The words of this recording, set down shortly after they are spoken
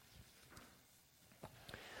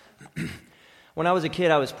When I was a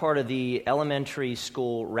kid, I was part of the elementary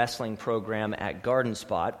school wrestling program at Garden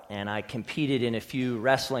Spot, and I competed in a few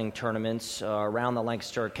wrestling tournaments around the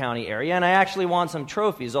Lancaster County area, and I actually won some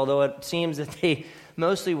trophies, although it seems that they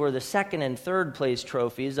mostly were the second and third place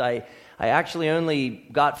trophies. I actually only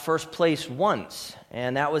got first place once,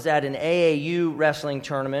 and that was at an AAU wrestling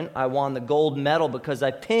tournament. I won the gold medal because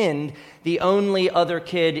I pinned the only other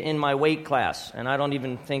kid in my weight class, and I don't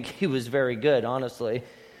even think he was very good, honestly.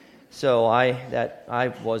 So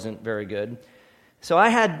I wasn't very good. So I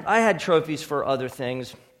had trophies for other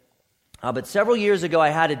things, but several years ago I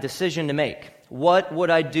had a decision to make. What would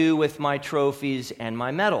I do with my trophies and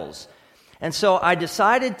my medals? And so I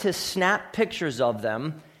decided to snap pictures of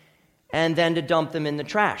them and then to dump them in the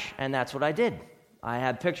trash, and that's what I did. I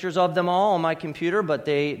have pictures of them all on my computer, but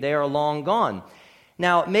they are long gone.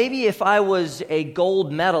 Now, maybe if I was a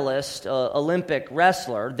gold medalist, Olympic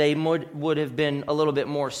wrestler, they would have been a little bit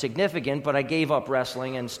more significant, but I gave up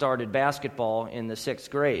wrestling and started basketball in the 6th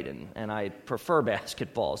grade, and I prefer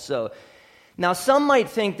basketball. So now some might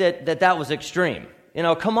think that was extreme. You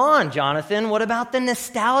know, come on, Jonathan, what about the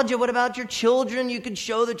nostalgia? What about your children? You could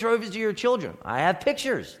show the trophies to your children. I have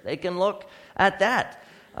pictures. They can look at that.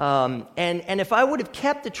 And if I would have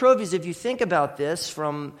kept the trophies, if you think about this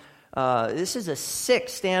from... this is a sick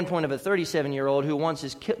standpoint of a 37-year-old who wants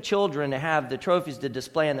his children to have the trophies to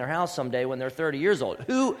display in their house someday when they're 30 years old.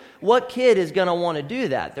 What kid is going to want to do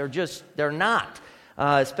that? They're not,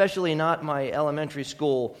 especially not my elementary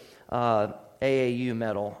school AAU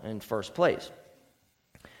medal in first place.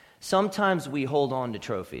 Sometimes we hold on to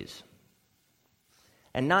trophies,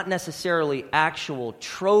 and not necessarily actual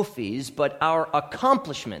trophies, but our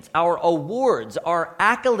accomplishments, our awards, our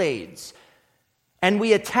accolades. And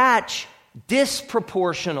we attach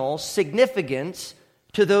disproportional significance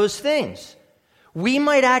to those things. We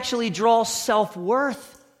might actually draw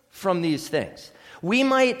self-worth from these things. We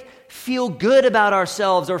might feel good about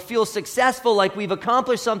ourselves or feel successful, like we've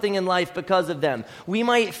accomplished something in life because of them. We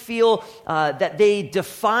might feel that they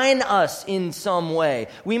define us in some way.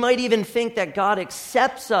 We might even think that God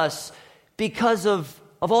accepts us because of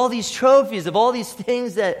all these trophies, of all these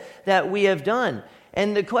things that we have done.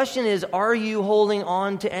 And the question is, are you holding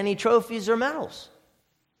on to any trophies or medals?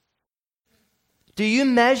 Do you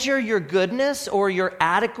measure your goodness or your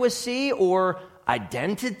adequacy or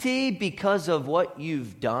identity because of what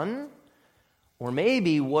you've done? Or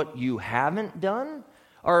maybe what you haven't done?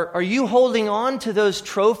 Are you holding on to those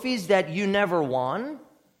trophies that you never won?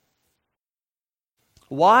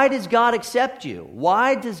 Why does God accept you?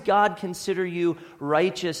 Why does God consider you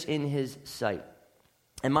righteous in His sight?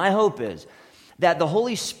 And my hope is that the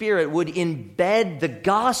Holy Spirit would embed the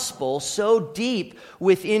gospel so deep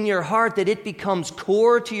within your heart that it becomes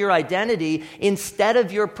core to your identity instead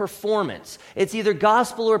of your performance. It's either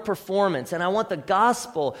gospel or performance, and I want the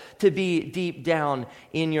gospel to be deep down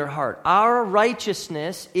in your heart. Our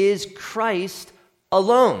righteousness is Christ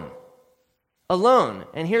alone. Alone.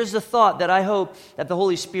 And here's the thought that I hope that the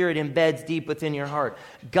Holy Spirit embeds deep within your heart.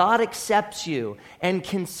 God accepts you and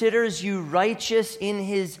considers you righteous in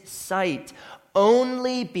His sight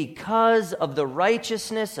only because of the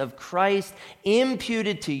righteousness of Christ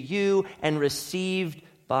imputed to you and received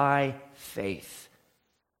by faith.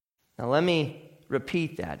 Now let me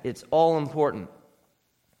repeat that. It's all important.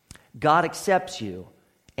 God accepts you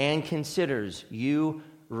and considers you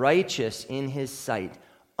righteous in His sight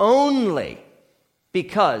only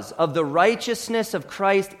because of the righteousness of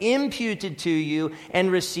Christ imputed to you and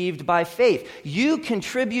received by faith. You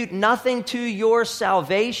contribute nothing to your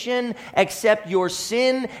salvation except your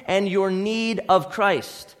sin and your need of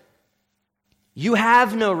Christ. You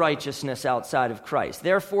have no righteousness outside of Christ.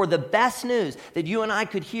 Therefore, the best news that you and I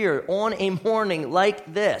could hear on a morning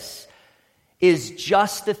like this is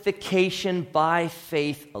justification by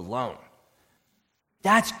faith alone.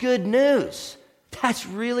 That's good news. That's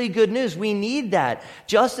really good news. We need that.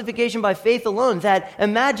 Justification by faith alone. That,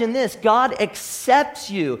 imagine this, God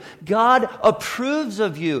accepts you. God approves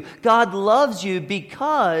of you. God loves you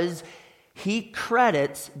because He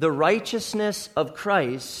credits the righteousness of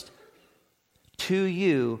Christ to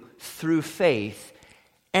you through faith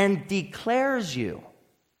and declares you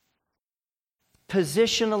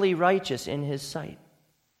positionally righteous in His sight.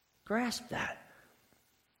 Grasp that.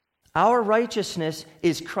 Our righteousness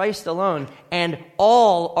is Christ alone, and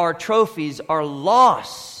all our trophies are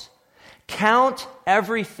loss. Count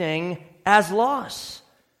everything as loss.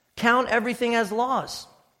 Count everything as loss.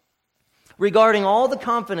 Regarding all the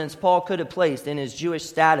confidence Paul could have placed in his Jewish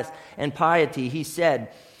status and piety, he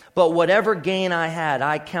said, "But whatever gain I had,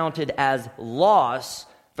 I counted as loss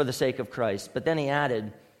for the sake of Christ." But then he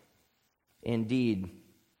added, "Indeed,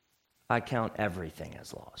 I count everything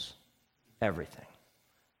as loss. Everything.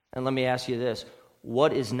 And let me ask you this.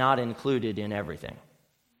 What is not included in everything?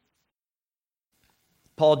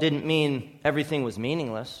 Paul didn't mean everything was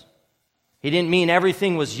meaningless. He didn't mean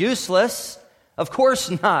everything was useless. Of course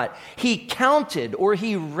not. He counted or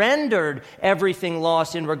he rendered everything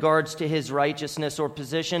lost in regards to his righteousness or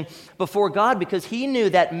position before God because he knew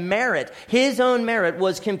that merit, his own merit,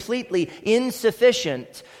 was completely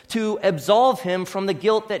insufficient to absolve him from the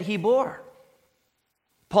guilt that he bore.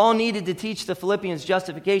 Paul needed to teach the Philippians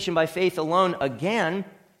justification by faith alone again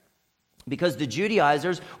because the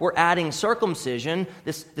Judaizers were adding circumcision,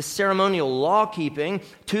 this ceremonial law-keeping,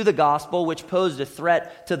 to the gospel, which posed a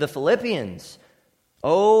threat to the Philippians.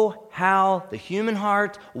 Oh, how the human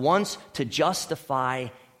heart wants to justify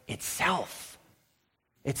itself.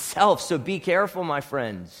 So be careful, my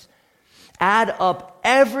friends. Add up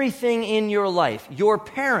everything in your life, your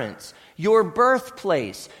parents, your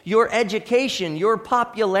birthplace, your education, your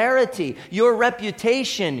popularity, your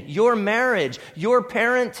reputation, your marriage, your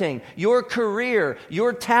parenting, your career,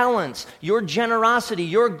 your talents, your generosity,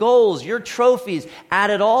 your goals, your trophies. Add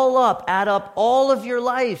it all up. Add up all of your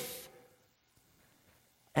life.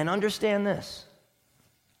 And understand this.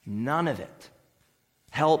 None of it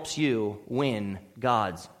helps you win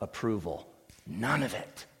God's approval. None of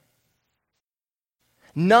it.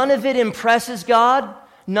 None of it impresses God.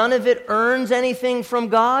 None of it earns anything from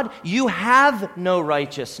God. You have no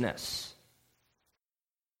righteousness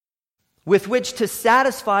with which to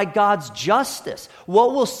satisfy God's justice.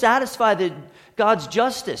 What will satisfy God's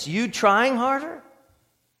justice? You trying harder?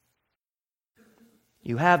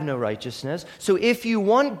 You have no righteousness. So if you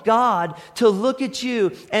want God to look at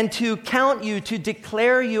you and to count you, to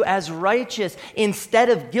declare you as righteous instead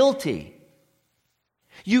of guilty,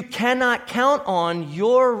 you cannot count on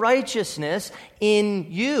your righteousness in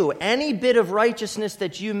you. Any bit of righteousness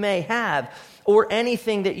that you may have or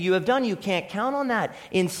anything that you have done, you can't count on that.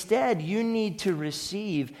 Instead, you need to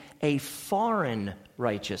receive a foreign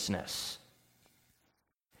righteousness.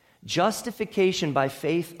 Justification by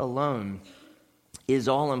faith alone is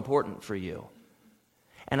all important for you.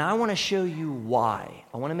 And I want to show you why.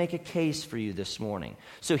 I want to make a case for you this morning.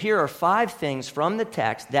 So here are 5 things from the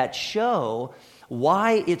text that show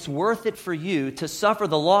why it's worth it for you to suffer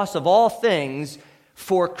the loss of all things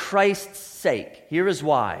for Christ's sake. Here is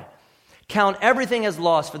why. Count everything as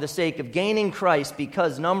loss for the sake of gaining Christ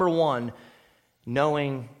because, number 1,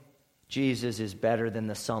 knowing Jesus is better than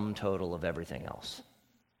the sum total of everything else.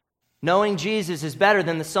 Knowing Jesus is better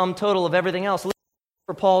than the sum total of everything else. Listen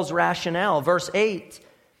for Paul's rationale. Verse 8.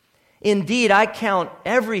 Indeed, I count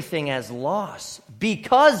everything as loss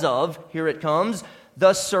because of, here it comes,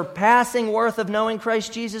 the surpassing worth of knowing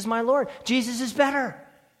Christ Jesus my Lord. Jesus is better.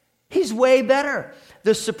 He's way better.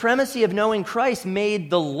 The supremacy of knowing Christ made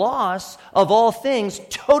the loss of all things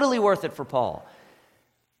totally worth it for Paul.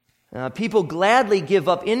 People gladly give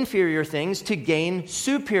up inferior things to gain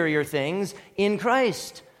superior things in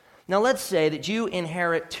Christ. Now let's say that you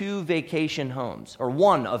inherit 2 vacation homes, or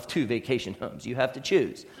one of 2 vacation homes. You have to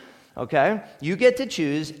choose. Okay? You get to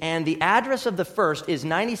choose, and the address of the first is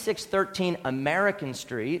 9613 American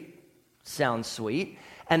Street. Sounds sweet.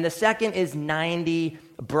 And the second is 90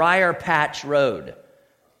 Briar Patch Road.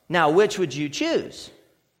 Now, which would you choose?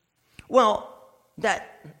 Well,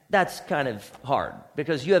 that's kind of hard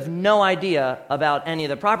because you have no idea about any of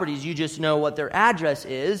the properties. You just know what their address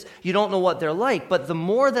is. You don't know what they're like. But the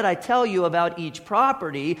more that I tell you about each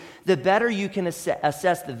property, the better you can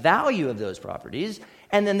assess the value of those properties,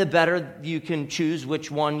 and then the better you can choose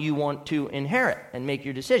which one you want to inherit and make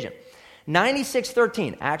your decision.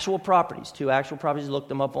 9613, actual properties, 2 actual properties, look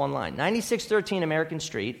them up online. 9613 American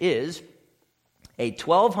Street is a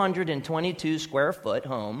 1,222 square foot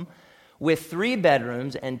home with 3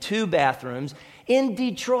 bedrooms and 2 bathrooms in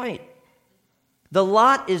Detroit. The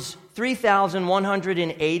lot is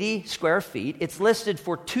 3,180 square feet. It's listed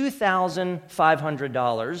for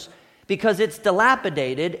 $2,500 because it's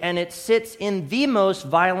dilapidated and it sits in the most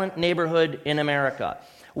violent neighborhood in America,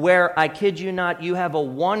 where, I kid you not, you have a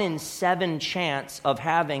 1 in 7 chance of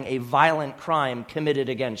having a violent crime committed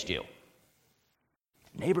against you.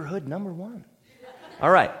 Neighborhood number 1. All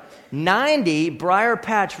right. 90 Briar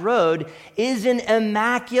Patch Road is an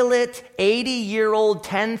immaculate 80-year-old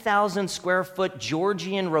 10,000 square foot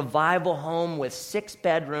Georgian revival home with 6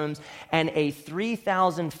 bedrooms and a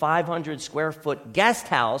 3,500 square foot guest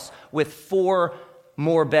house with 4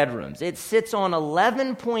 more bedrooms. It sits on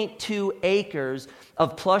 11.2 acres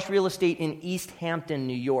of plush real estate in East Hampton,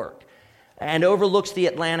 New York. and overlooks the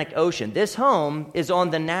Atlantic Ocean. This home is on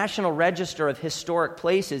the National Register of Historic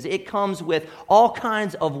Places. It comes with all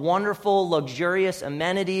kinds of wonderful, luxurious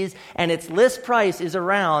amenities, and its list price is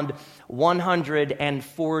around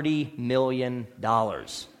 $140 million.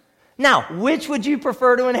 Now, which would you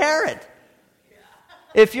prefer to inherit?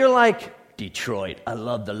 If you're like, Detroit, I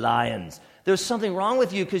love the Lions, there's something wrong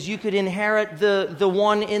with you, because you could inherit the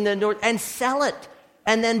one in the north and sell it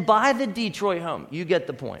and then buy the Detroit home. You get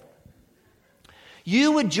the point.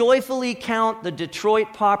 You would joyfully count the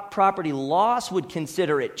Detroit property loss, would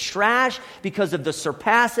consider it trash because of the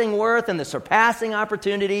surpassing worth and the surpassing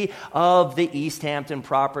opportunity of the East Hampton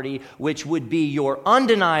property, which would be your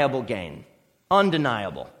undeniable gain.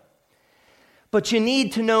 Undeniable. But you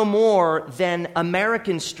need to know more than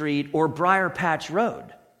American Street or Briar Patch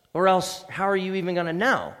Road. Or else, how are you even going to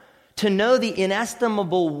know? To know the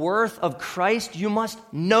inestimable worth of Christ, you must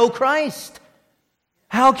know Christ.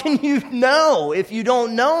 How can you know if you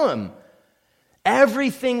don't know Him?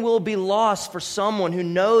 Everything will be lost for someone who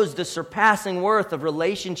knows the surpassing worth of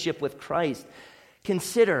relationship with Christ.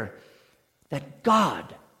 Consider that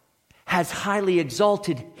God has highly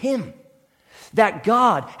exalted Him. That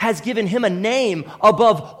God has given Him a name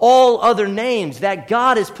above all other names. That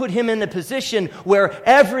God has put Him in a position where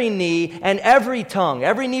every knee and every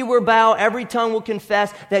knee will bow, every tongue will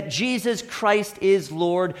confess that Jesus Christ is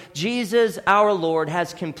Lord. Jesus, our Lord,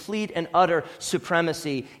 has complete and utter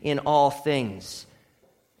supremacy in all things.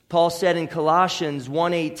 Paul said in Colossians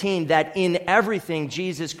 1:18 that in everything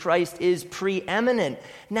Jesus Christ is preeminent.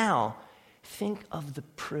 Now, think of the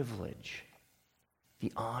privilege,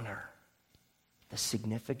 the honor, the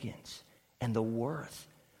significance, and the worth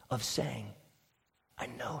of saying, I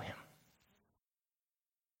know Him.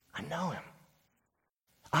 I know Him.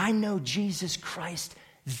 I know Jesus Christ,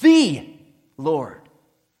 the Lord.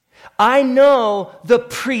 I know the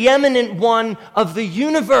preeminent one of the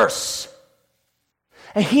universe.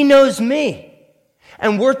 And He knows me.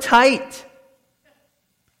 And we're tight.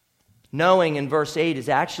 Knowing in verse 8 is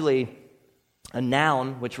actually a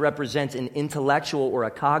noun which represents an intellectual or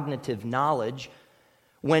a cognitive knowledge.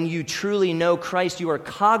 When you truly know Christ, you are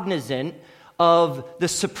cognizant of the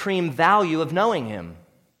supreme value of knowing Him.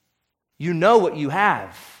 You know what you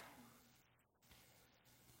have.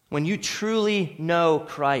 When you truly know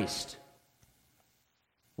Christ.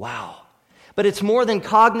 Wow. But it's more than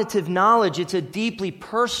cognitive knowledge. It's a deeply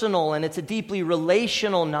personal and it's a deeply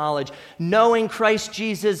relational knowledge. Knowing Christ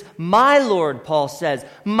Jesus, my Lord, Paul says,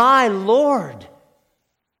 my Lord.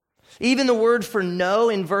 Even the word for know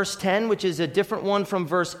in verse 10, which is a different one from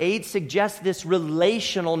verse 8, suggests this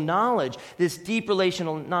relational knowledge, this deep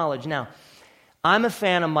relational knowledge. Now, I'm a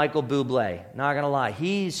fan of Michael Bublé, not going to lie.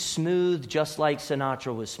 He's smooth just like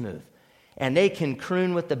Sinatra was smooth. And they can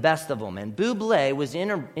croon with the best of them. And Bublé was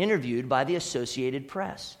interviewed by the Associated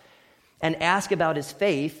Press and asked about his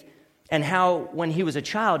faith and how, when he was a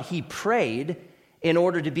child, he prayed in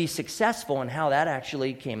order to be successful and how that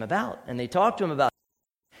actually came about. And they talked to him about it.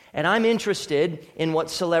 And I'm interested in what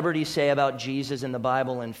celebrities say about Jesus and the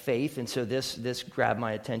Bible and faith, and so this grabbed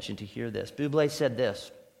my attention to hear this. Bublé said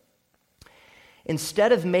this: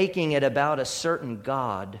 instead of making it about a certain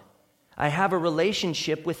God, I have a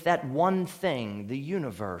relationship with that one thing, the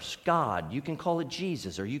universe, God. You can call it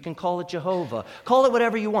Jesus, or you can call it Jehovah. Call it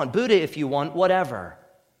whatever you want. Buddha if you want, whatever.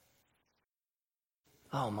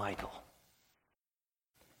 Oh, Michael.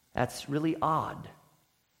 That's really odd.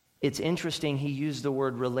 It's interesting he used the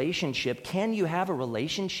word relationship. Can you have a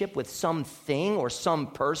relationship with something or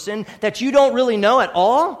some person that you don't really know at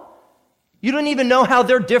all? You don't even know how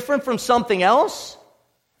they're different from something else?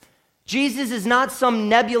 Jesus is not some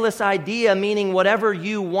nebulous idea meaning whatever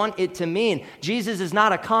you want it to mean. Jesus is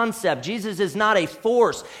not a concept. Jesus is not a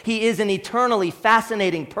force. He is an eternally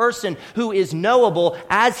fascinating person who is knowable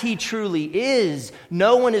as He truly is.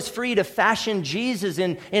 No one is free to fashion Jesus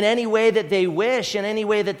in any way that they wish, in any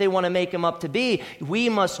way that they want to make Him up to be. We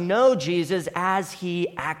must know Jesus as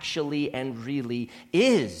He actually and really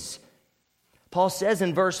is. Paul says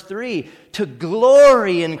in verse 3, to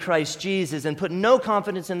glory in Christ Jesus and put no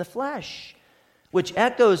confidence in the flesh, which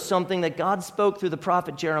echoes something that God spoke through the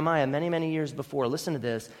prophet Jeremiah many, many years before. Listen to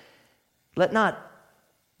this. Let not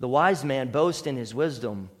the wise man boast in his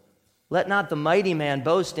wisdom. Let not the mighty man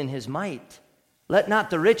boast in his might. Let not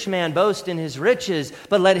the rich man boast in his riches,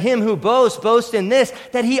 but let him who boasts boast in this,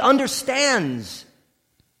 that he understands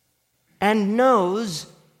and knows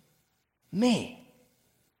me.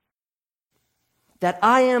 That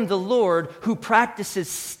I am the Lord who practices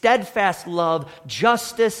steadfast love,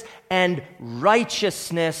 justice, and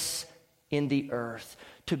righteousness in the earth.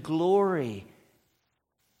 To glory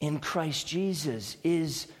in Christ Jesus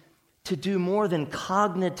is to do more than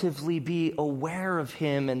cognitively be aware of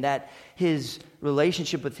him and that his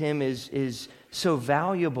relationship with him is so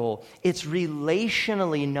valuable. It's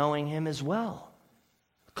relationally knowing him as well.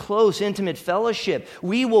 Close, intimate fellowship.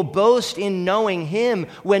 We will boast in knowing him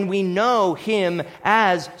when we know him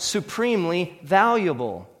as supremely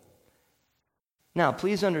valuable. Now,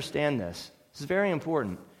 please understand this. This is very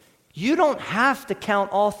important. You don't have to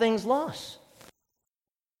count all things loss.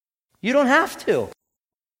 You don't have to. You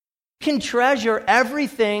can treasure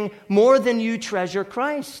everything more than you treasure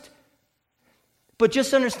Christ. But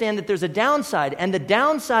just understand that there's a downside. And the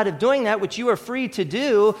downside of doing that, which you are free to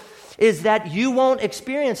do, is that you won't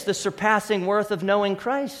experience the surpassing worth of knowing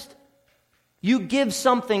Christ. You give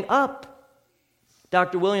something up.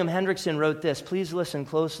 Dr. William Hendrickson wrote this. Please listen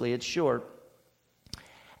closely. It's short.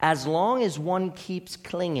 As long as one keeps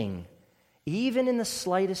clinging, even in the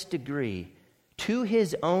slightest degree, to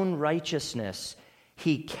his own righteousness,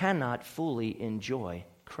 he cannot fully enjoy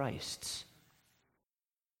Christ's.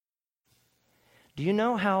 Do you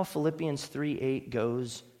know how Philippians 3:8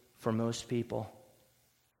 goes for most people?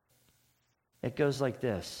 It goes like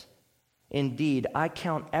this. Indeed, I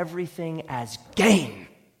count everything as gain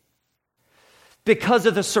because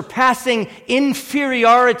of the surpassing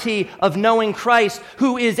inferiority of knowing Christ,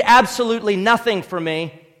 who is absolutely nothing for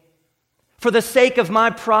me. For the sake of my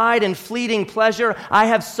pride and fleeting pleasure, I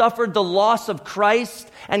have suffered the loss of Christ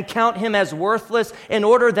and count him as worthless in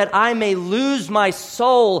order that I may lose my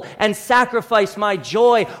soul and sacrifice my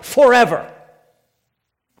joy forever.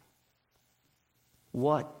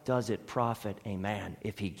 What does it profit a man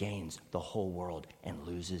if he gains the whole world and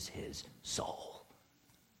loses his soul?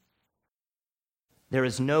 There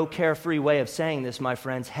is no carefree way of saying this, my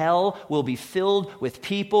friends. Hell will be filled with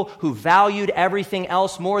people who valued everything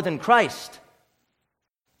else more than Christ.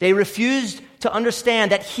 They refused to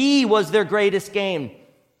understand that he was their greatest gain.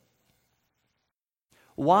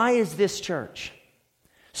 Why is this church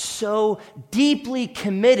so deeply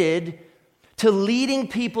committed to leading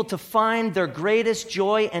people to find their greatest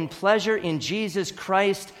joy and pleasure in Jesus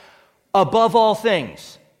Christ above all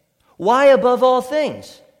things? Why above all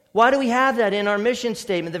things? Why do we have that in our mission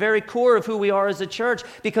statement, the very core of who we are as a church?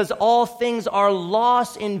 Because all things are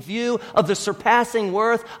lost in view of the surpassing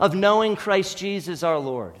worth of knowing Christ Jesus our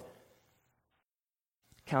Lord.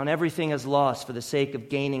 Count everything as lost for the sake of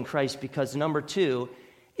gaining Christ, because number two,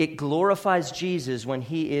 it glorifies Jesus when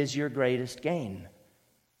he is your greatest gain.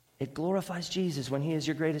 It glorifies Jesus when he is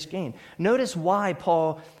your greatest gain. Notice why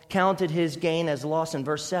Paul counted his gain as loss in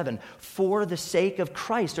verse 7. For the sake of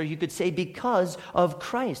Christ, or you could say because of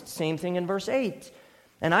Christ. Same thing in verse 8.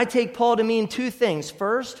 And I take Paul to mean two things.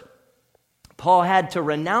 First, Paul had to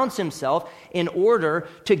renounce himself in order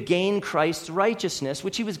to gain Christ's righteousness,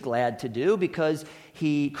 which he was glad to do because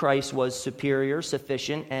Christ was superior,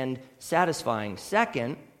 sufficient, and satisfying.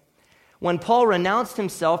 Second, when Paul renounced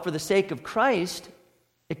himself for the sake of Christ,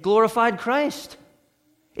 it glorified Christ.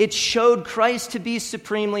 It showed Christ to be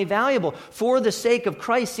supremely valuable. For the sake of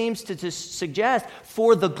Christ seems to suggest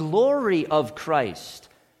for the glory of Christ.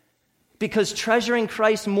 Because treasuring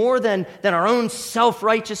Christ more than our own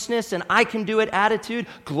self-righteousness and I can do it attitude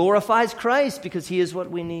glorifies Christ because he is what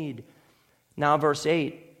we need. Now verse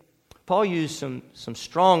 8, Paul used some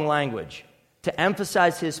strong language to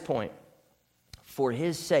emphasize his point. For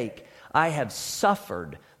his sake, I have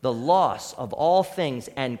suffered the loss of all things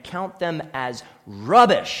and count them as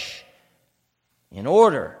rubbish in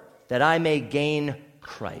order that I may gain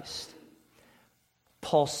Christ.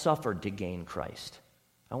 Paul suffered to gain Christ.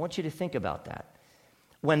 I want you to think about that.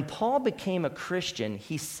 When Paul became a Christian,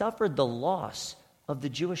 he suffered the loss of the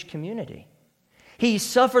Jewish community. He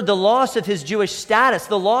suffered the loss of his Jewish status,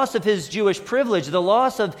 the loss of his Jewish privilege, the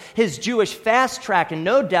loss of his Jewish fast track, and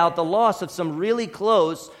no doubt the loss of some really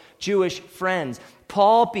close Jewish friends.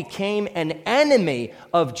 Paul became an enemy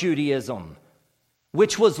of Judaism,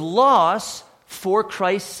 which was loss for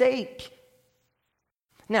Christ's sake.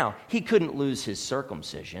 Now, he couldn't lose his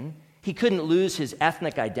circumcision. He couldn't lose his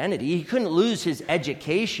ethnic identity. He couldn't lose his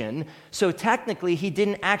education. So technically, he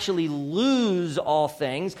didn't actually lose all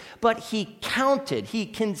things, but he counted, he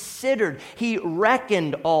considered, he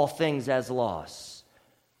reckoned all things as loss.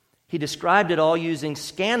 He described it all using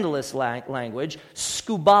scandalous language,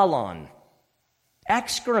 skubalon,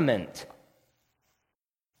 excrement,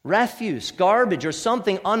 refuse, garbage, or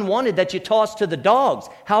something unwanted that you toss to the dogs.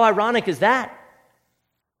 How ironic is that?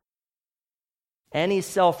 Any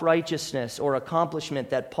self-righteousness or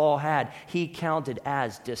accomplishment that Paul had, he counted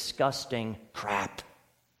as disgusting crap.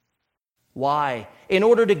 Why? In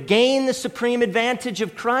order to gain the supreme advantage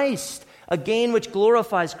of Christ, a gain which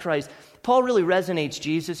glorifies Christ. Paul really resonates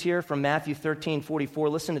Jesus here from Matthew 13:44.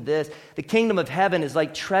 Listen to this. The kingdom of heaven is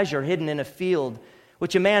like treasure hidden in a field,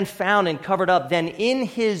 which a man found and covered up. Then in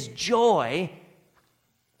his joy,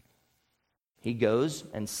 he goes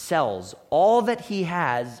and sells all that he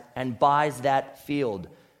has and buys that field.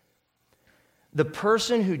 The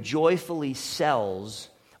person who joyfully sells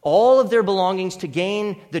all of their belongings to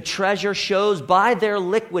gain the treasure shows by their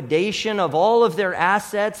liquidation of all of their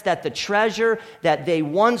assets that the treasure that they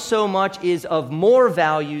want so much is of more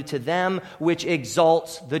value to them, which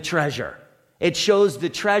exalts the treasure. It shows the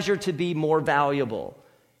treasure to be more valuable.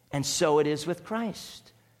 And so it is with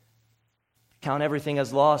Christ. Count everything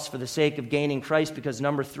as loss for the sake of gaining Christ, because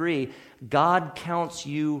number 3, God counts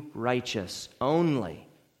you righteous only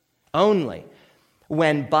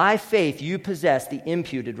when by faith you possess the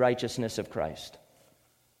imputed righteousness of Christ.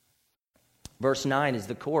 Verse 9 is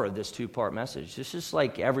the core of this 2-part message. This is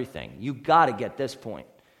like everything. You got to get this point.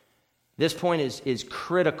 This point is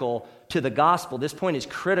critical to the gospel. This point is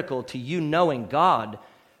critical to you knowing God.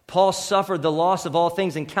 Paul suffered the loss of all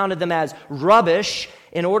things and counted them as rubbish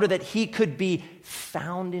in order that he could be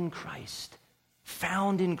found in Christ.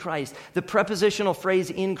 Found in Christ. The prepositional phrase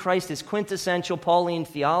in Christ is quintessential Pauline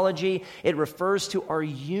theology. It refers to our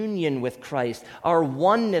union with Christ, our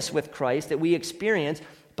oneness with Christ that we experience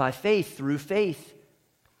by faith, through faith.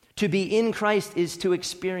 To be in Christ is to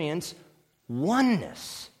experience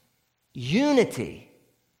oneness, unity,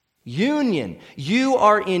 union. You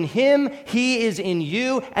are in Him, He is in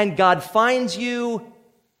you, and God finds you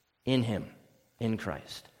in Him, in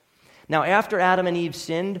Christ. Now, after Adam and Eve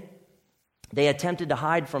sinned, they attempted to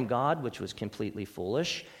hide from God, which was completely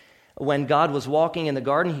foolish. When God was walking in the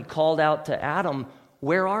garden, He called out to Adam,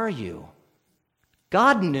 "Where are you?"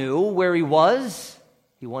 God knew where He was.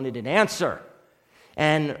 He wanted an answer.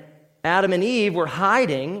 And Adam and Eve were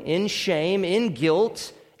hiding in shame, in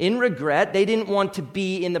guilt, in regret. They didn't want to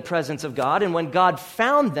be in the presence of God. And when God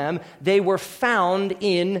found them, they were found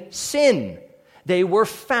in sin. They were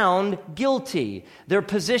found guilty. Their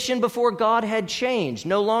position before God had changed.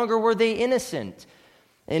 No longer were they innocent,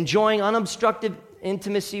 enjoying unobstructed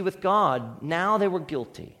intimacy with God. Now they were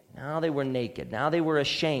guilty. Now they were naked. Now they were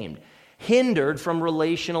ashamed, hindered from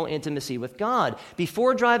relational intimacy with God.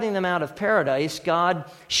 Before driving them out of paradise, God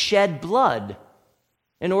shed blood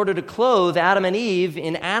in order to clothe Adam and Eve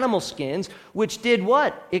in animal skins, which did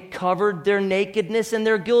what? It covered their nakedness and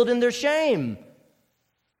their guilt and their shame.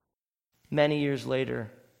 Many years later,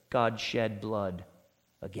 God shed blood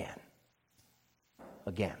again,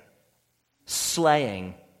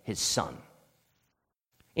 slaying His Son,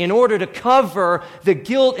 in order to cover the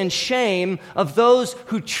guilt and shame of those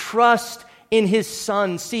who trust in His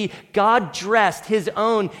Son. See, God dressed His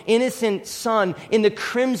own innocent Son in the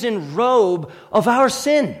crimson robe of our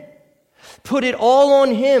sin, put it all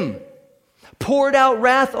on Him, poured out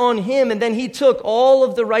wrath on Him, and then He took all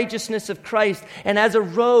of the righteousness of Christ, and as a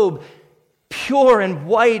robe, pure and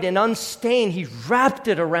white and unstained, He wrapped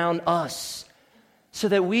it around us so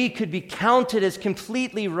that we could be counted as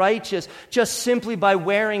completely righteous just simply by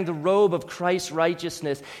wearing the robe of Christ's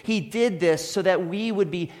righteousness. He did this so that we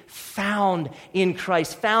would be found in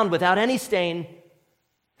Christ, found without any stain,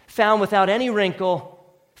 found without any wrinkle,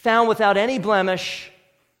 found without any blemish.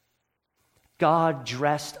 God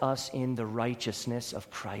dressed us in the righteousness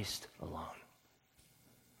of Christ alone.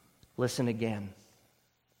 Listen again.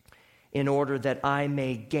 In order that I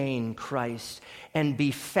may gain Christ and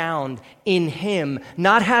be found in Him,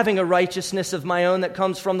 not having a righteousness of my own that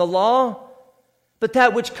comes from the law, but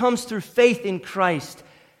that which comes through faith in Christ,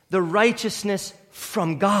 the righteousness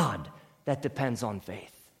from God that depends on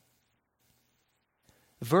faith.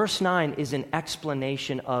 Verse 9 is an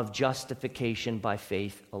explanation of justification by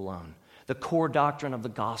faith alone. The core doctrine of the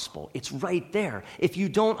gospel. It's right there. If you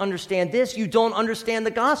don't understand this, you don't understand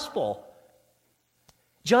the gospel.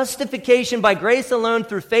 Justification by grace alone,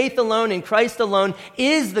 through faith alone, in Christ alone,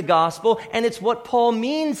 is the gospel, and it's what Paul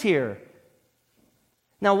means here.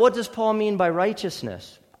 Now, what does Paul mean by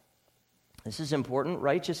righteousness? This is important.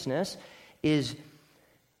 Righteousness is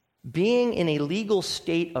being in a legal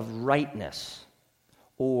state of rightness,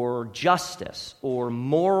 or justice, or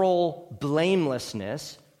moral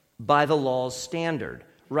blamelessness by the law's standard.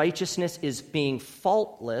 Righteousness is being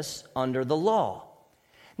faultless under the law.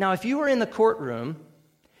 Now, if you were in the courtroom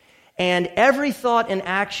and every thought and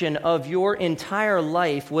action of your entire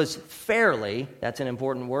life was fairly, that's an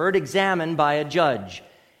important word, examined by a judge,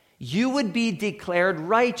 you would be declared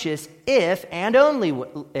righteous if, and only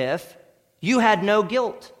if, you had no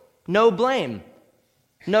guilt, no blame,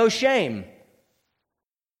 no shame.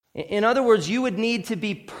 In other words, you would need to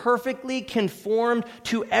be perfectly conformed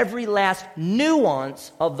to every last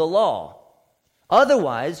nuance of the law.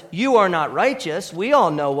 Otherwise, you are not righteous. We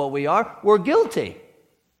all know what we are. We're guilty.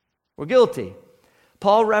 We're guilty.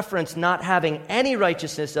 Paul referenced not having any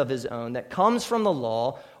righteousness of his own that comes from the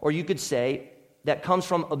law, or you could say that comes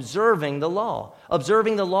from observing the law.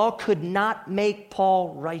 Observing the law could not make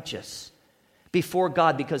Paul righteous before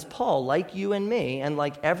God, because Paul, like you and me, and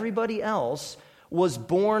like everybody else, was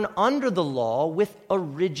born under the law with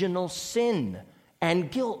original sin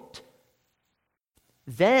and guilt.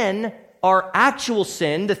 Then our actual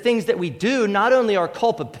sin, the things that we do, not only our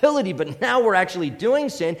culpability, but now we're actually doing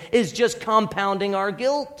sin, is just compounding our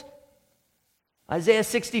guilt. Isaiah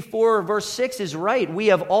 64 verse 6 is right. We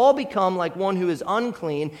have all become like one who is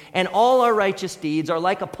unclean, and all our righteous deeds are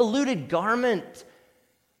like a polluted garment.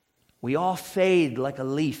 We all fade like a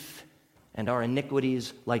leaf, and our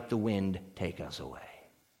iniquities like the wind take us away.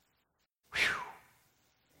 Whew.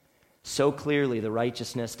 So clearly, the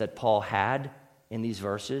righteousness that Paul had in these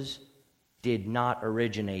verses did not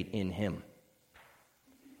originate in him.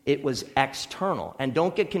 It was external. And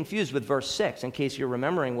don't get confused with verse 6, in case you're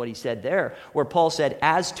remembering what he said there, where Paul said,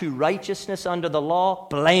 as to righteousness under the law,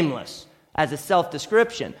 blameless, as a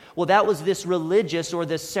self-description. Well, that was this religious or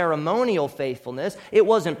this ceremonial faithfulness. It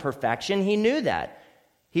wasn't perfection. He knew that.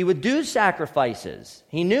 He would do sacrifices.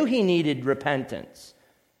 He knew he needed repentance.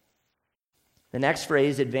 The next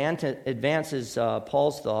phrase advances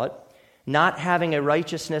Paul's thought, not having a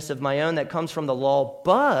righteousness of my own that comes from the law,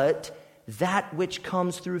 but that which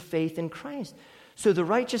comes through faith in Christ. So the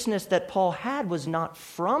righteousness that Paul had was not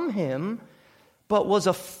from him, but was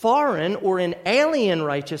a foreign or an alien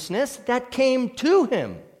righteousness that came to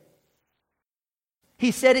him.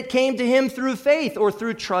 He said it came to him through faith or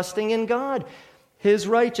through trusting in God. His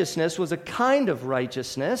righteousness was a kind of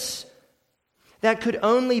righteousness that could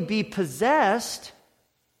only be possessed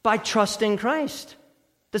by trusting Christ.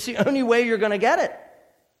 That's the only way you're going to get it.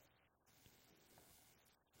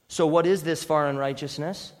 So what is this foreign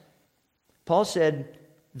righteousness? Paul said,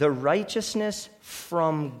 the righteousness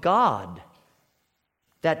from God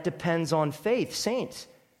that depends on faith. Saints,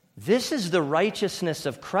 this is the righteousness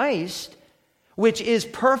of Christ, which is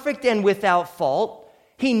perfect and without fault.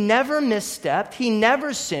 He never misstepped. He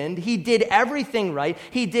never sinned. He did everything right.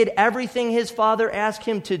 He did everything his Father asked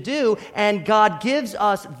him to do. And God gives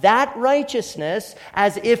us that righteousness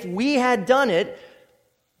as if we had done it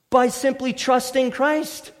by simply trusting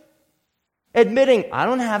Christ. Admitting, I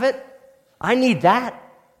don't have it. I need that.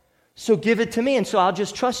 So give it to me. And so I'll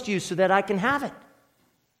just trust you so that I can have it.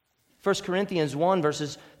 1 Corinthians 1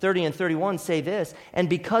 verses 30 and 31 say this, and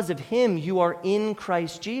because of him you are in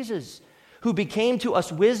Christ Jesus, who became to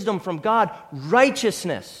us wisdom from God,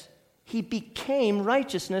 righteousness. He became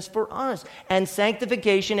righteousness for us, and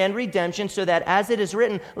sanctification and redemption, so that as it is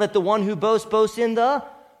written, let the one who boasts, boast in the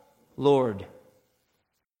Lord.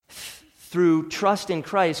 Through trust in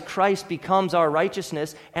Christ, Christ becomes our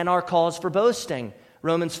righteousness and our cause for boasting.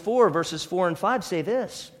 Romans 4 verses 4 and 5 say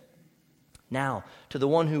this, now, to the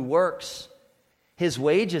one who works, his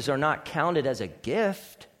wages are not counted as a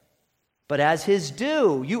gift, but as his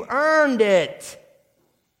due. You earned it.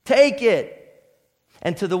 Take it.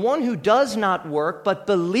 And to the one who does not work, but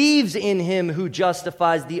believes in him who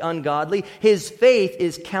justifies the ungodly, his faith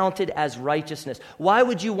is counted as righteousness. Why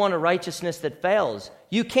would you want a righteousness that fails?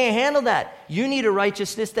 You can't handle that. You need a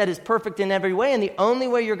righteousness that is perfect in every way, and the only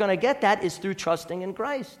way you're going to get that is through trusting in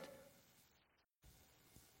Christ.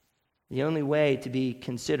 The only way to be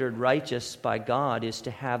considered righteous by God is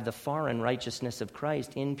to have the foreign righteousness of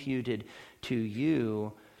Christ imputed to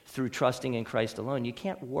you through trusting in Christ alone. You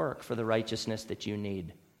can't work for the righteousness that you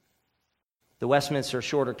need. The Westminster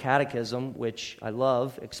Shorter Catechism, which I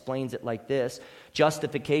love, explains it like this.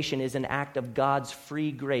 Justification is an act of God's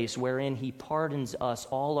free grace wherein he pardons us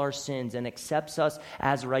all our sins and accepts us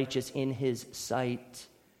as righteous in his sight.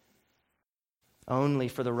 Only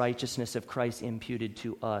for the righteousness of Christ imputed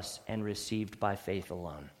to us and received by faith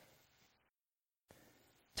alone.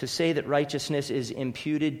 To say that righteousness is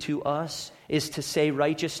imputed to us is to say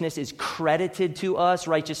righteousness is credited to us,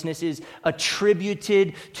 righteousness is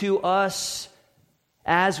attributed to us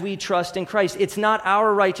as we trust in Christ. It's not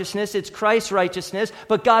our righteousness, it's Christ's righteousness,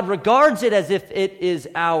 but God regards it as if it is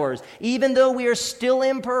ours. Even though we are still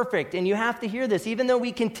imperfect, and you have to hear this, even though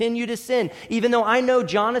we continue to sin, even though I know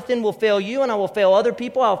Jonathan will fail you and I will fail other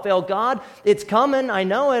people, I'll fail God, it's coming, I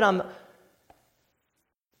know it,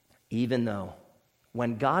 Even though,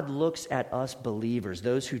 when God looks at us believers,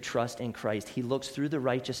 those who trust in Christ, he looks through the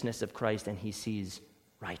righteousness of Christ and he sees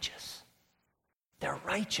righteous. They're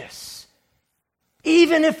righteous.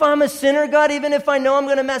 Even if I'm a sinner, God, even if I know I'm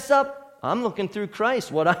going to mess up, I'm looking through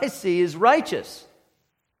Christ. What I see is righteous.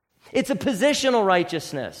 It's a positional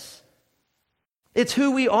righteousness. It's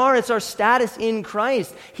who we are. It's our status in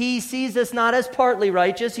Christ. He sees us not as partly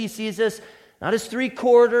righteous. He sees us not as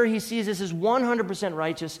three-quarter. He sees us as 100%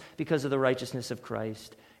 righteous because of the righteousness of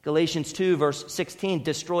Christ. Galatians 2, verse 16,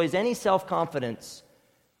 destroys any self-confidence.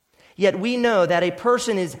 Yet we know that a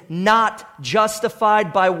person is not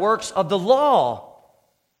justified by works of the law.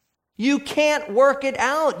 You can't work it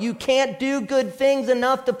out. You can't do good things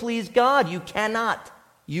enough to please God. You cannot.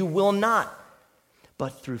 You will not.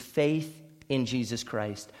 But through faith in Jesus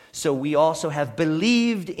Christ. So we also have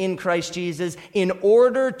believed in Christ Jesus in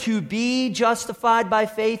order to be justified by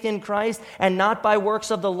faith in Christ and not by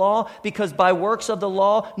works of the law, because by works of the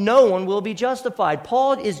law, no one will be justified.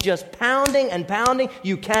 Paul is just pounding and pounding.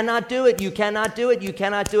 You cannot do it. You cannot do it. You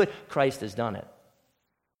cannot do it. Christ has done it.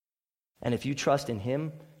 And if you trust in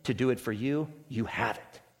Him to do it for you, you have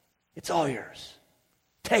it. It's all yours.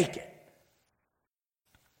 Take it.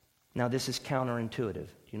 Now, this is counterintuitive.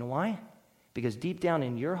 Do you know why? Because deep down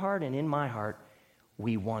in your heart and in my heart,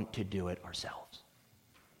 we want to do it ourselves.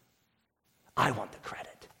 I want the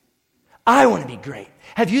credit. I want to be great.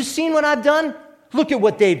 Have you seen what I've done? Look at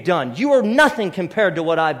what they've done. You are nothing compared to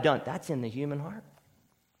what I've done. That's in the human heart.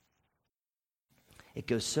 It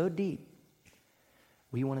goes so deep.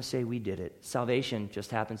 We want to say we did it. Salvation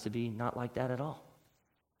just happens to be not like that at all.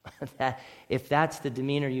 If that's the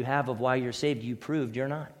demeanor you have of why you're saved, you proved you're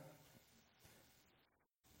not.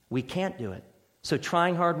 We can't do it. So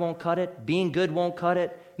trying hard won't cut it. Being good won't cut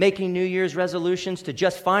it. Making New Year's resolutions to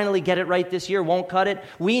just finally get it right this year won't cut it.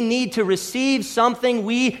 We need to receive something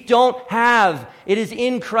we don't have. It is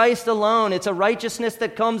in Christ alone. It's a righteousness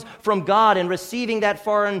that comes from God, and receiving that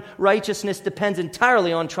foreign righteousness depends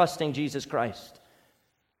entirely on trusting Jesus Christ.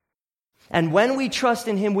 And when we trust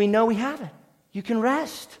in Him, we know we have it. You can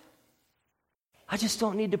rest. I just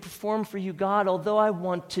don't need to perform for you, God, although I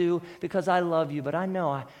want to because I love you. But I know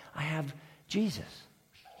I have Jesus.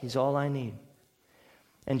 He's all I need.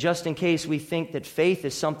 And just in case we think that faith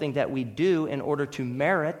is something that we do in order to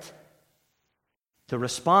merit the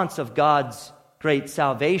response of God's great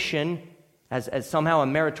salvation as somehow a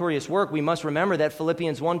meritorious work, we must remember that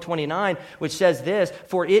Philippians 1:29, which says this,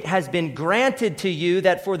 "For it has been granted to you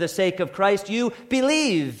that for the sake of Christ you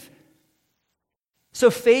believe."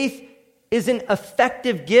 So faith is an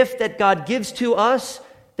effective gift that God gives to us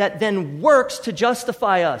that then works to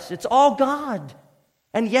justify us. It's all God.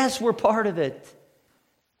 And yes, we're part of it.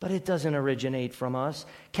 But it doesn't originate from us.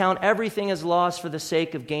 Count everything as loss for the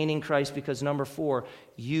sake of gaining Christ, because number 4,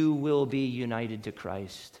 you will be united to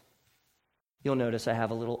Christ. You'll notice I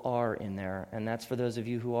have a little R in there, and that's for those of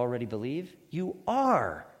you who already believe. You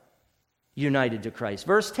are united to Christ.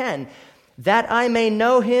 Verse 10, "That I may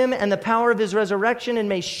know Him and the power of His resurrection and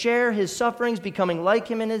may share His sufferings, becoming like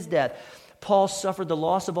Him in His death." Paul suffered the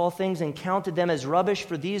loss of all things and counted them as rubbish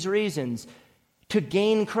for these reasons: to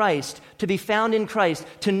gain Christ, to be found in Christ,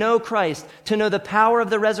 to know the power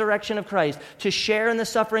of the resurrection of Christ, to share in the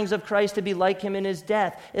sufferings of Christ, to be like Him in His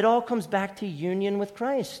death. It all comes back to union with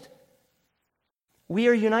Christ. We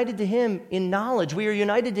are united to Him in knowledge. We are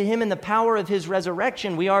united to Him in the power of His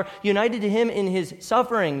resurrection. We are united to Him in His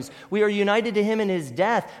sufferings. We are united to Him in His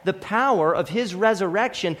death. The power of His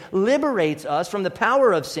resurrection liberates us from the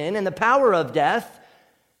power of sin and the power of death,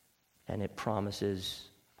 and it promises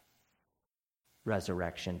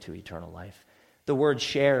resurrection to eternal life. The word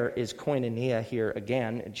share is koinonia here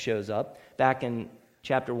again. It shows up. Back in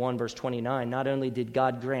chapter 1, verse 29, not only did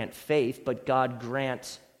God grant faith, but God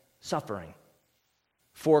grants suffering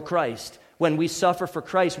for Christ. When we suffer for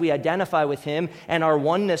Christ, we identify with Him, and our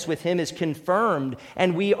oneness with Him is confirmed,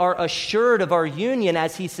 and we are assured of our union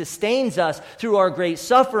as He sustains us through our great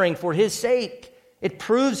suffering for His sake. It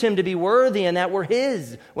proves Him to be worthy and that we're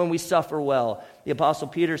His when we suffer well. The Apostle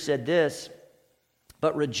Peter said this,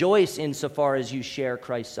 "But rejoice insofar as you share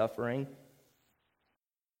Christ's suffering."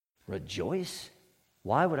 Rejoice?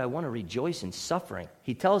 Why would I want to rejoice in suffering?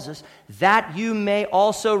 He tells us, "that you may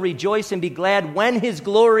also rejoice and be glad when His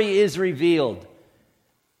glory is revealed."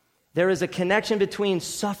 There is a connection between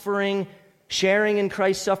suffering, sharing in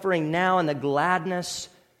Christ's suffering now, and the gladness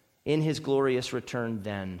in His glorious return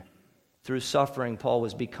then. Through suffering, Paul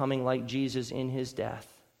was becoming like Jesus in His death,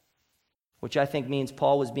 which I think means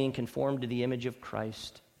Paul was being conformed to the image of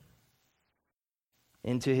Christ,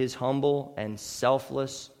 into His humble and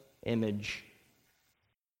selfless image.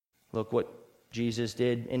 Look what Jesus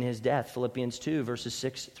did in His death. Philippians 2, verses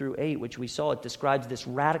 6 through 8, which we saw. It describes this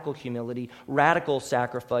radical humility, radical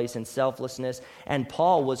sacrifice, and selflessness. And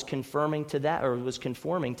Paul was conforming to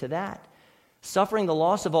that. Suffering the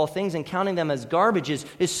loss of all things and counting them as garbage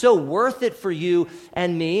is so worth it for you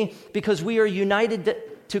and me because we are united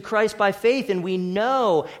to Christ by faith, and we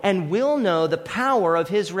know and will know the power of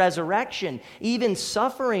his resurrection. Even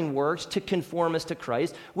suffering works to conform us to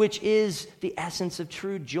Christ, which is the essence of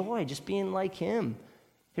true joy, just being like him.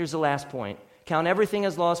 Here's the last point. Count everything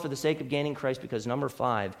as loss for the sake of gaining Christ, because number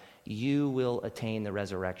 5, you will attain the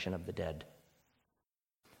resurrection of the dead.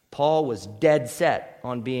 Paul was dead set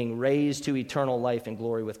on being raised to eternal life and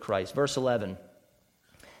glory with Christ. Verse 11,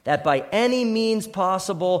 that by any means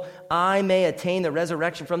possible I may attain the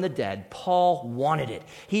resurrection from the dead. Paul wanted it.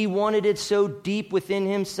 He wanted it so deep within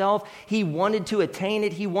himself. He wanted to attain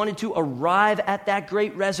it. He wanted to arrive at that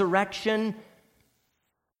great resurrection.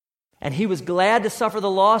 And he was glad to suffer the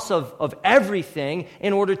loss of everything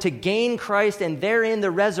in order to gain Christ and therein the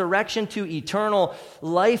resurrection to eternal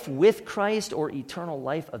life with Christ, or eternal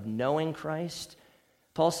life of knowing Christ.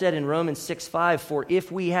 Paul said in Romans 6:5, for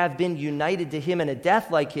if we have been united to him in a death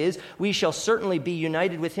like his, we shall certainly be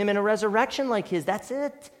united with him in a resurrection like his. That's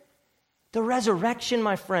it. The resurrection,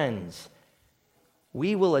 my friends.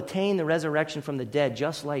 We will attain the resurrection from the dead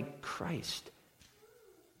just like Christ.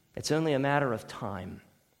 It's only a matter of time.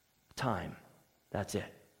 Time. That's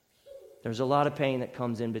it. There's a lot of pain that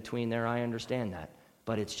comes in between there. I understand that.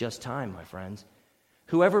 But it's just time, my friends.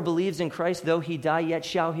 Whoever believes in Christ, though he die, yet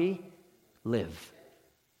shall he live.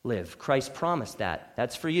 Live. Christ promised that.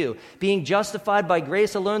 That's for you. Being justified by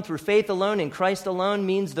grace alone, through faith alone, in Christ alone,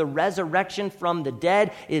 means the resurrection from the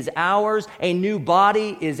dead is ours. A new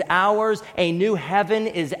body is ours. A new heaven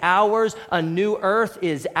is ours. A new earth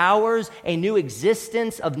is ours. A new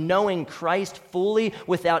existence of knowing Christ fully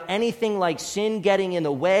without anything like sin getting in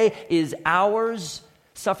the way is ours.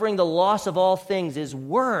 Suffering the loss of all things is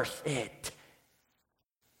worth it.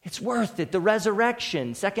 It's worth it. The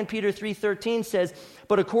resurrection. 2 Peter 3:13 says,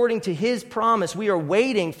 but according to his promise, we are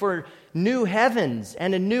waiting for new heavens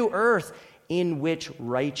and a new earth in which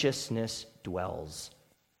righteousness dwells.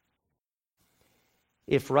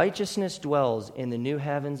 If righteousness dwells in the new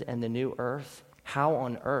heavens and the new earth, how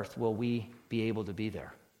on earth will we be able to be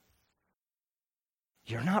there?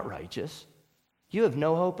 You're not righteous. You have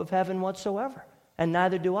no hope of heaven whatsoever, and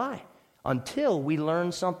neither do I. Until we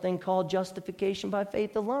learn something called justification by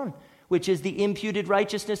faith alone, which is the imputed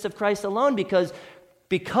righteousness of Christ alone, because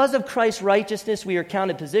of Christ's righteousness, we are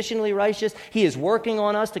counted positionally righteous. He is working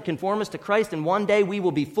on us to conform us to Christ, and one day we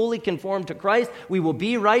will be fully conformed to Christ. We will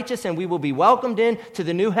be righteous, and we will be welcomed in to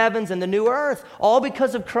the new heavens and the new earth, all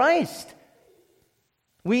because of Christ.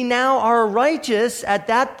 We now are righteous at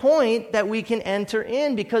that point that we can enter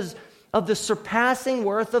in because of the surpassing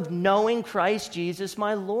worth of knowing Christ Jesus,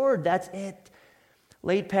 my Lord. That's it.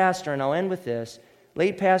 Late pastor, and I'll end with this,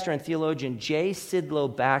 late pastor and theologian J.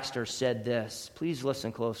 Sidlow Baxter said this. Please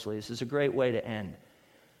listen closely. This is a great way to end.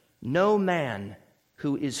 No man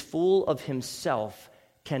who is full of himself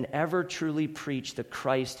can ever truly preach the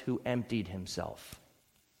Christ who emptied himself.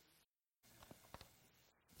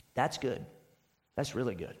 That's good. That's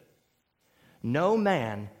really good. No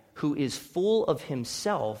man who is full of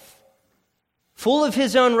himself, full of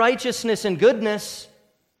his own righteousness and goodness,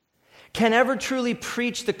 can ever truly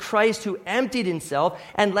preach the Christ who emptied himself.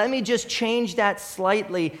 And let me just change that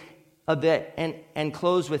slightly a bit and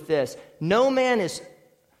close with this. No man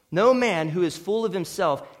who is full of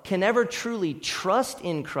himself can ever truly trust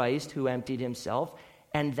in Christ who emptied himself,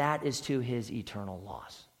 and that is to his eternal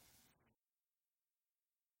loss.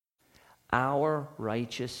 Our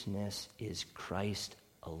righteousness is Christ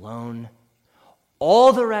alone.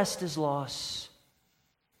 All the rest is loss.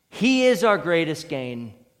 He is our greatest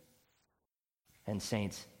gain. And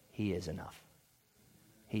saints, he is enough.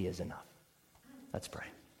 He is enough. Let's pray.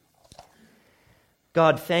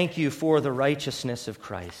 God, thank you for the righteousness of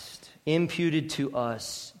Christ, imputed to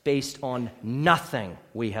us based on nothing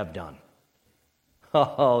we have done.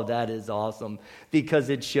 Oh, that is awesome, because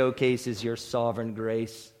it showcases your sovereign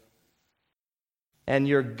grace and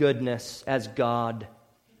your goodness as God.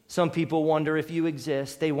 Some people wonder if you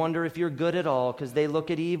exist. They wonder if you're good at all because they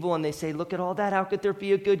look at evil and they say, look at all that. How could there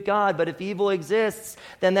be a good God? But if evil exists,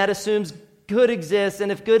 then that assumes good exists.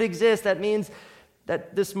 And if good exists, that means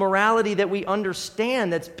that this morality that we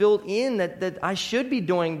understand, that's built in, that I should be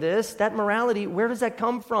doing this, that morality, where does that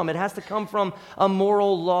come from? It has to come from a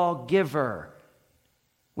moral lawgiver,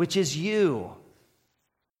 which is you.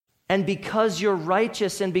 And because you're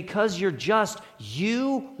righteous and because you're just,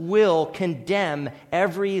 you will condemn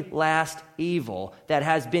every last evil that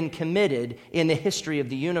has been committed in the history of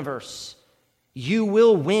the universe. You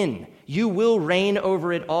will win. You will reign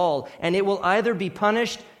over it all. And it will either be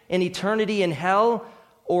punished in eternity in hell,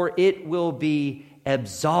 or it will be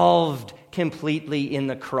absolved completely in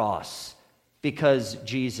the cross because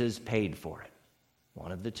Jesus paid for it.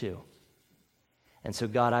 One of the two. And so,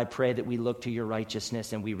 God, I pray that we look to your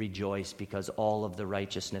righteousness and we rejoice because all of the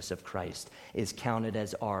righteousness of Christ is counted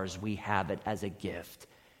as ours. We have it as a gift.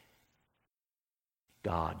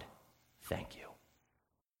 God, thank you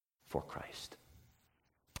for Christ.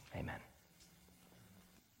 Amen.